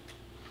testimony.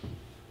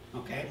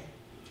 Okay?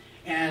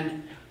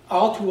 And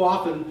all too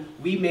often,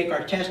 we make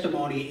our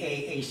testimony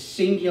a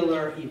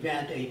singular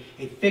event,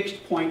 a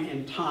fixed point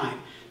in time.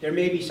 There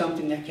may be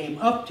something that came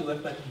up to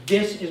it, but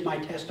this is my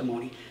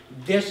testimony.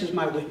 This is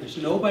my witness.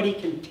 Nobody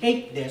can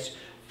take this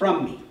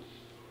from me.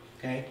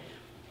 Okay?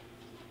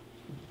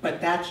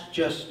 But that's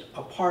just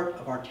a part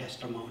of our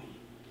testimony.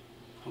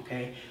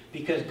 Okay?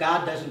 Because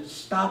God doesn't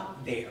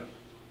stop there.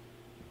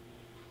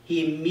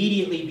 He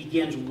immediately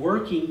begins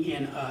working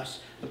in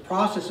us the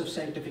process of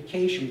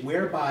sanctification,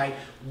 whereby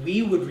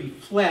we would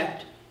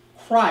reflect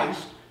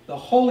Christ, the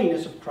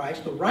holiness of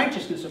Christ, the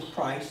righteousness of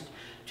Christ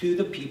to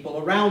the people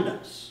around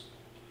us.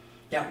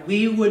 That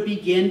we would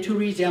begin to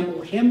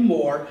resemble him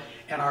more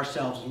and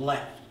ourselves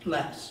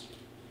less.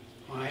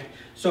 All right?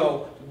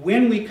 So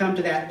when we come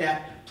to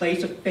that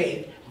place of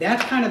faith,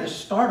 that's kind of the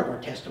start of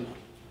our testimony.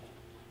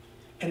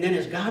 And then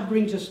as God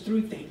brings us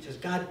through things, as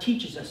God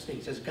teaches us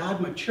things, as God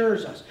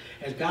matures us,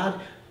 as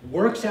God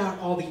works out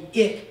all the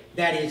ick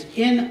that is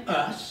in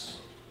us,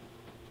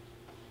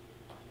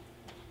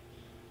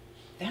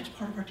 that's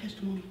part of our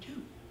testimony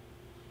too.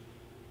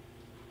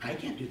 I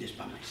can't do this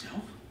by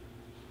myself.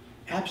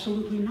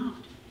 Absolutely not.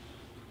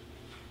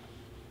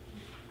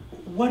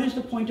 What is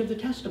the point of the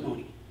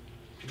testimony?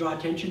 To draw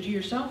attention to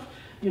yourself?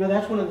 You know,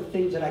 that's one of the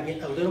things that I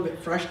get a little bit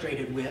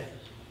frustrated with.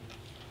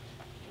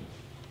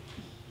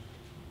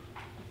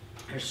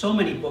 There's so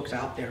many books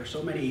out there,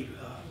 so many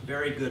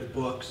very good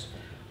books,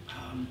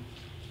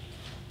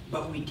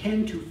 but we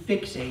tend to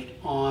fixate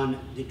on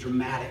the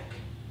dramatic.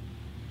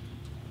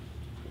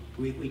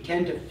 We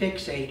tend to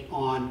fixate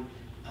on,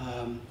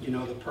 you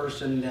know, the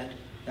person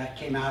that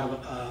came out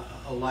of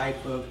a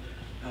life of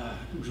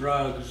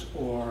drugs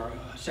or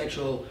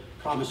sexual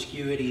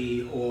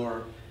promiscuity,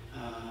 or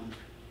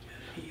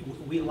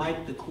we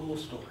like the cool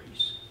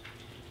stories.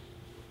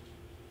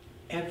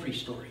 Every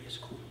story is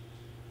cool.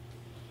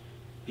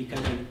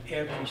 Because in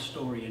every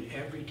story, in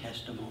every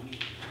testimony,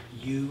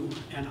 you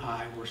and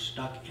I were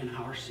stuck in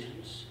our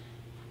sins.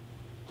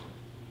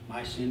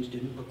 My sins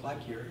didn't look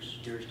like yours.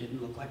 Yours didn't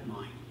look like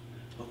mine.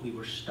 But we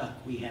were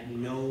stuck. We had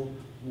no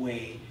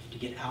way to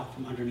get out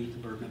from underneath the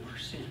burden of our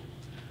sin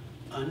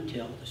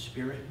until the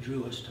Spirit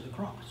drew us to the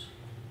cross.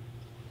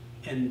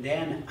 And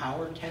then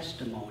our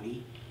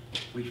testimony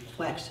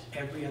reflects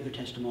every other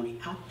testimony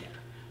out there,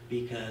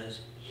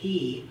 because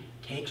he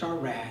takes our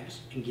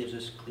rags and gives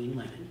us clean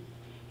linen.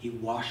 He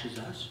washes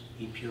us,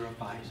 he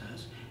purifies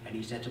us, and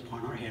he sets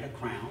upon our head a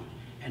crown,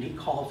 and he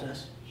calls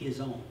us his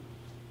own.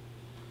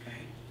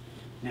 Okay?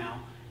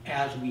 Now,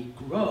 as we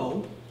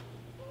grow,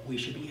 we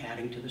should be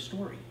adding to the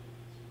story.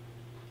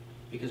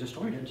 Because the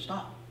story doesn't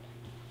stop.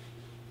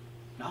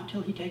 Not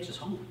until he takes us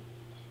home.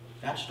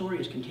 That story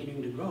is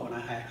continuing to grow. And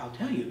I'll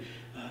tell you,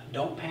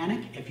 don't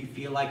panic if you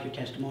feel like your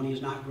testimony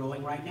is not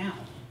growing right now.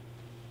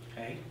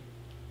 Okay?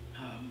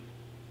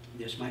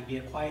 This might be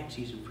a quiet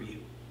season for you.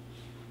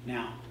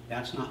 Now,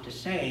 that's not to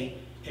say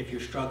if you're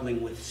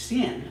struggling with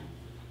sin,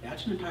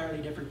 that's an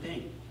entirely different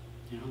thing.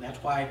 You know,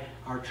 that's why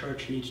our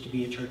church needs to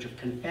be a church of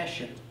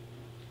confession.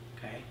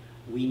 Okay?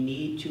 We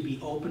need to be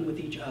open with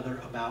each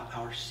other about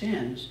our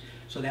sins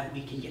so that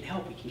we can get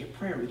help, we can get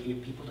prayer, we can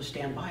get people to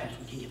stand by us,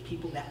 we can get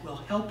people that will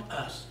help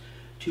us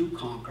to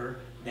conquer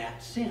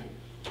that sin.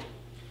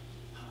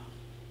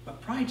 But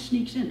pride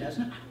sneaks in,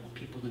 doesn't it? I don't want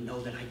people to know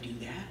that I do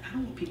that. I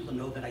don't want people to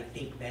know that I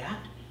think that.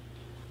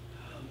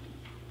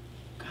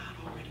 God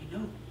already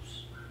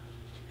knows.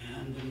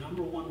 And the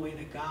number one way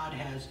that God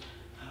has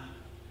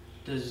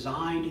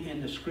designed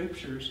in the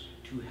scriptures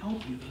to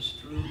help you is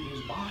through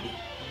his body,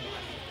 the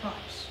body of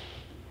Christ.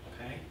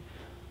 Okay?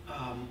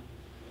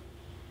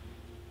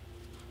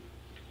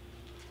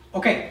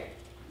 Okay.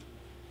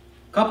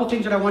 A couple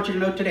things that I want you to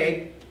know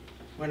today.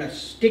 We're going to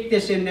stick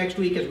this in next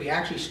week as we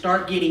actually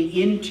start getting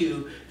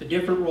into the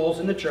different roles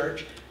in the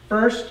church.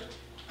 First,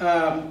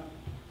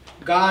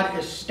 God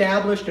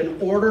established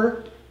an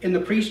order in the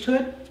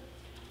priesthood,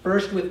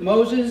 first with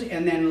Moses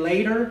and then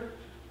later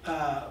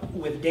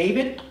with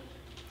David.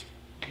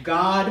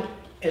 God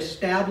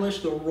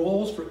established the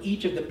roles for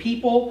each of the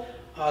people.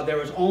 There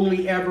was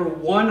only ever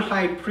one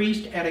high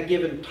priest at a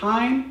given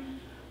time.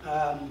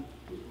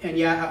 And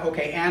yeah,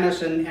 okay,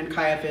 Annas and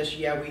Caiaphas,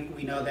 yeah,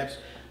 we know that's,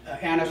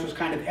 Annas was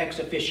kind of ex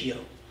officio.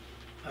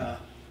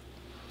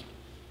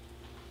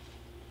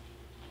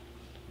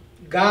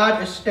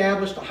 God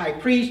established the high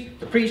priest,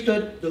 the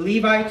priesthood, the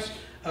Levites.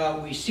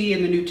 We see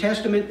in the New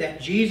Testament that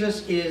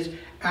Jesus is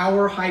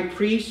our high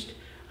priest,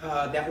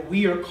 that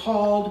we are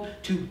called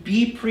to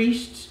be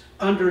priests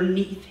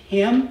underneath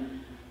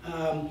him.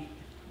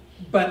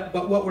 But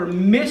what we're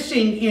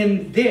missing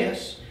in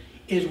this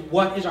is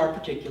what is our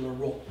particular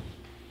role.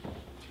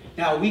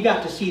 Now, we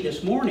got to see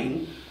this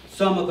morning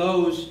some of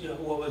those,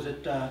 what was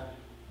it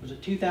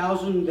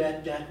 2,000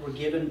 that were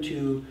given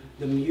to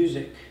the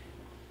music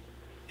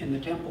in the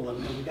temple,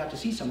 and we got to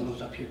see some of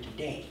those up here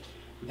today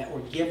that were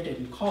gifted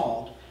and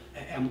called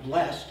and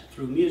blessed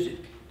through music.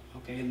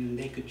 Okay, and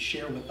they could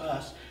share with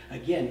us.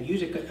 Again,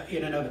 music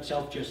in and of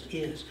itself just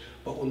is,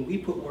 but when we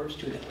put words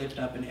to it that lift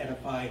up and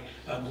edify,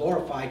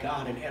 glorify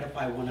God and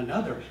edify one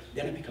another,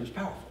 then it becomes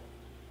powerful.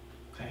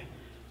 Okay,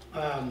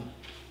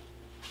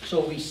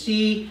 so we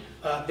see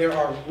there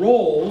are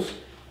roles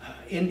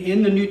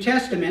in the New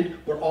Testament.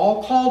 We're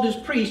all called as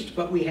priests,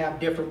 but we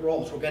have different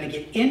roles. We're going to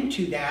get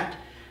into that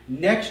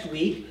next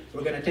week.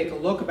 We're going to take a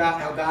look about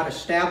how God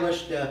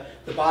established the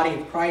body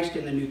of Christ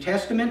in the New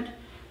Testament.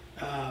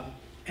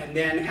 And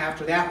then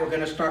after that, we're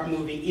going to start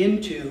moving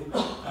into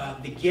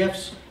the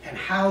gifts and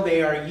how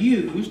they are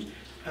used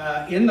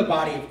in the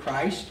body of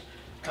Christ.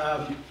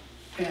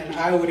 And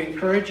I would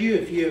encourage you,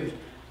 if you've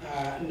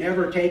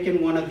never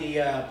taken one of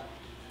the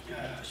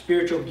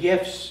spiritual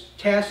gifts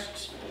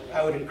tests,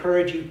 I would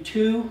encourage you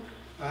to.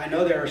 I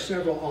know there are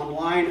several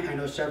online. I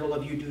know several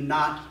of you do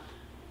not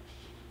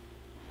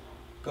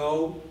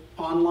go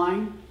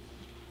online.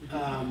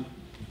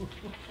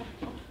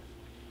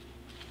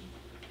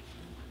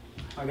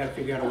 I've got to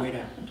figure out a way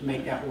to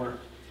make that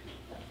work.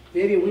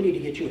 Vivian, we need to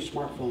get you a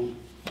smartphone.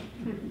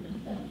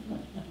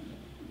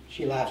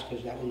 She laughs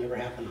because that will never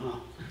happen, huh?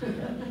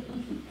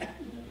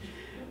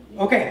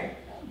 Okay.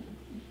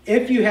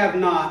 If you have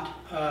not,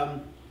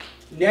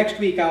 next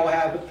week I'll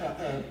have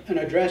an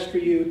address for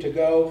you to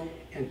go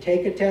and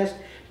take a test.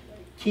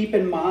 Keep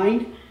in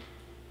mind,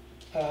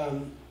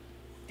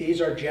 these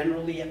are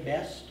generally at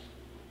best.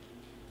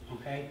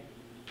 Okay?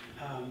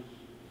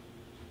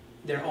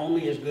 They're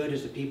only as good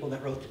as the people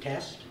that wrote the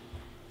test.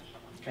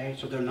 Okay,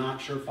 so they're not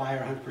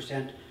surefire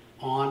 100%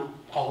 on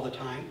all the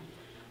time.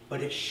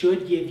 But it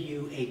should give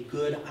you a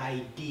good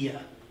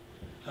idea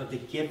of the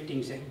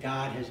giftings that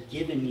God has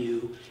given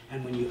you.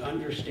 And when you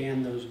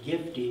understand those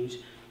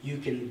giftings, you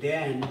can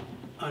then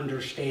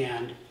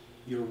understand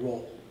your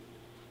role.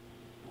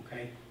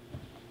 Okay?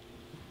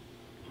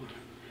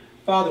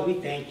 Father, we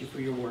thank you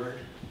for your word.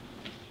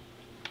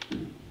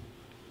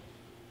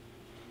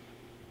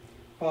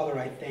 Father,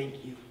 I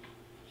thank you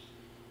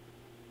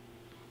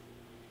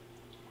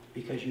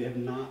because you have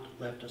not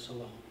left us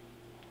alone.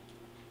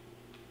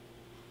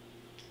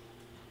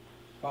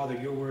 Father,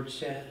 your word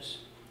says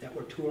that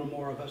where two or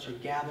more of us are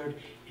gathered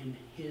in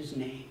his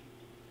name,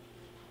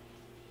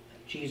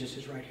 that Jesus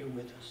is right here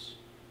with us.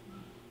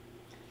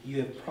 You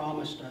have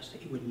promised us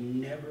that you would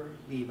never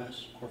leave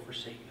us or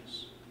forsake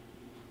us.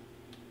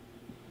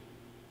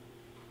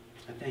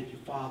 I thank you,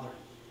 Father,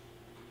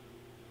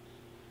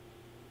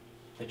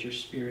 that your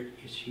Spirit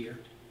is here.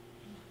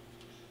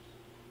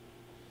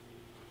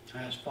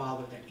 I ask,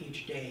 Father, that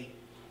each day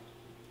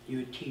you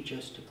would teach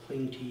us to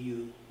cling to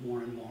you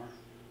more and more.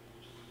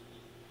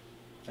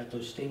 that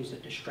those things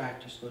that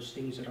distract us, those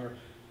things that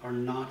are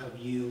not of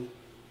you,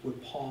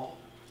 would pall.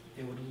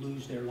 They would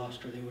lose their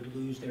luster. They would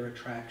lose their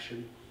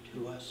attraction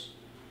to us.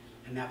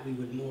 And that we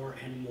would more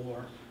and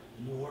more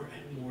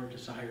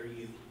desire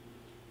you.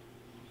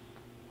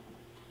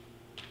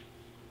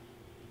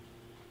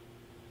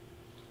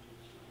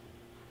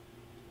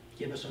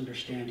 Give us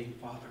understanding,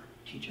 Father.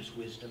 Teach us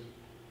wisdom.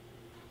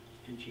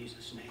 In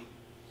Jesus' name,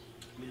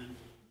 amen.